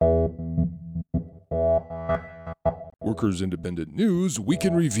Workers Independent News Week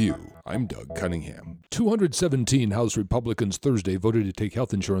in Review. I'm Doug Cunningham. 217 House Republicans Thursday voted to take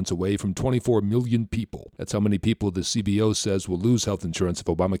health insurance away from 24 million people. That's how many people the CBO says will lose health insurance if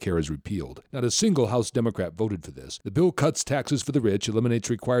Obamacare is repealed. Not a single House Democrat voted for this. The bill cuts taxes for the rich, eliminates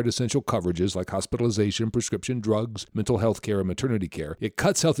required essential coverages like hospitalization, prescription drugs, mental health care, and maternity care. It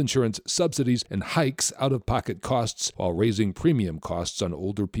cuts health insurance subsidies and hikes out-of-pocket costs while raising premium costs on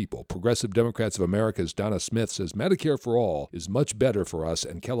older people. Progressive Democrats of America's Donna Smith says Medicare for All is much better for us,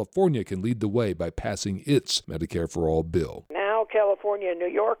 and California can lead the way by passing its Medicare for All bill. Now California and New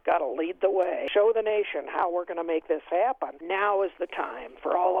York got to lead the way. Show the nation how we're going to make this happen. Now is the time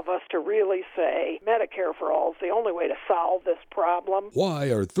for all of us to really say Medicare for All is the only way to solve this problem. Why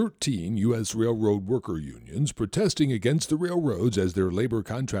are 13 U.S. railroad worker unions protesting against the railroads as their labor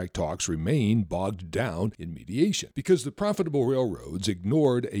contract talks remain bogged down in mediation? Because the profitable railroads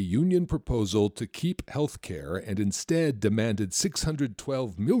ignored a union proposal to keep health care and instead demanded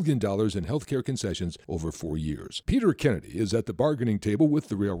 $612 million in health care concessions over 4 years. Peter Kennedy is at the bargaining table with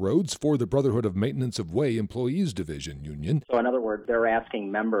the railroads for the Brotherhood of Maintenance of Way Employees Division Union. So in other words, they're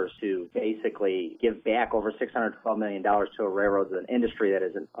asking members to basically give back over $612 million to a railroad, an industry that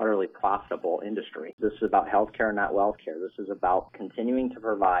is an utterly profitable industry. This is about health care, not wealth care. This is about continuing to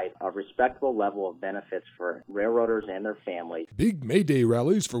provide a respectable level of benefits for railroaders and their families. Big May Day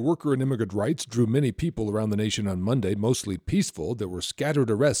rallies for worker and immigrant rights drew many people around the nation on Monday, mostly peaceful. There were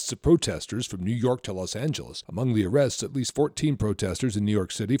scattered arrests of protesters from New York to Los Angeles. Among the arrests, at least 14 protesters in New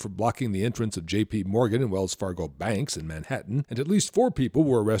York City for blocking the entrance of J.P. Morgan and Wells Fargo banks in Manhattan, and at least 4 people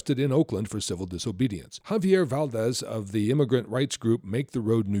were arrested in Oakland for civil disobedience. Javier Valdez of the immigrant rights group Make the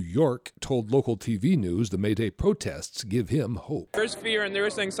Road New York told local TV news the May Day protests give him hope. There's fear and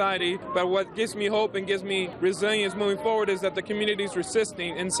there's anxiety, but what gives me hope and gives me resilience moving forward is that the community is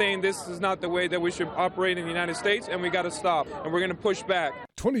resisting and saying this is not the way that we should operate in the United States, and we got to stop, and we're going to push back.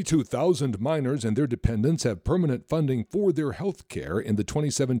 22,000 miners and their dependents have permanent funding for their health care in the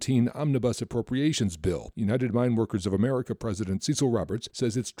 2017 Omnibus Appropriations Bill. United Mine Workers of America President Cecil Roberts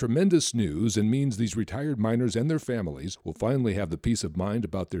says it's tremendous news and means these retired miners and their families will finally have the peace of mind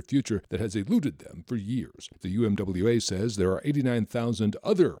about their future that has eluded them for years. The UMWA says there are 89,000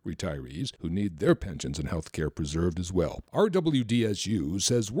 other retirees who need their pensions and health care preserved as well. RWDSU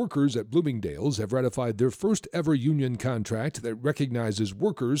says workers at Bloomingdale's have ratified their first ever union contract that recognizes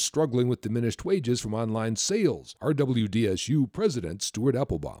workers struggling with diminished wages from online sales. RWDSU President Stuart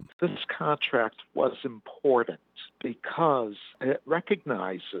Applebaum. This contract was important because it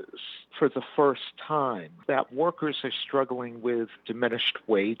recognizes for the first time that workers are struggling with diminished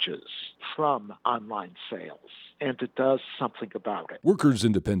wages from online sales, and it does something about it. Workers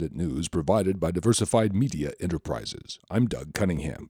Independent News provided by Diversified Media Enterprises. I'm Doug Cunningham.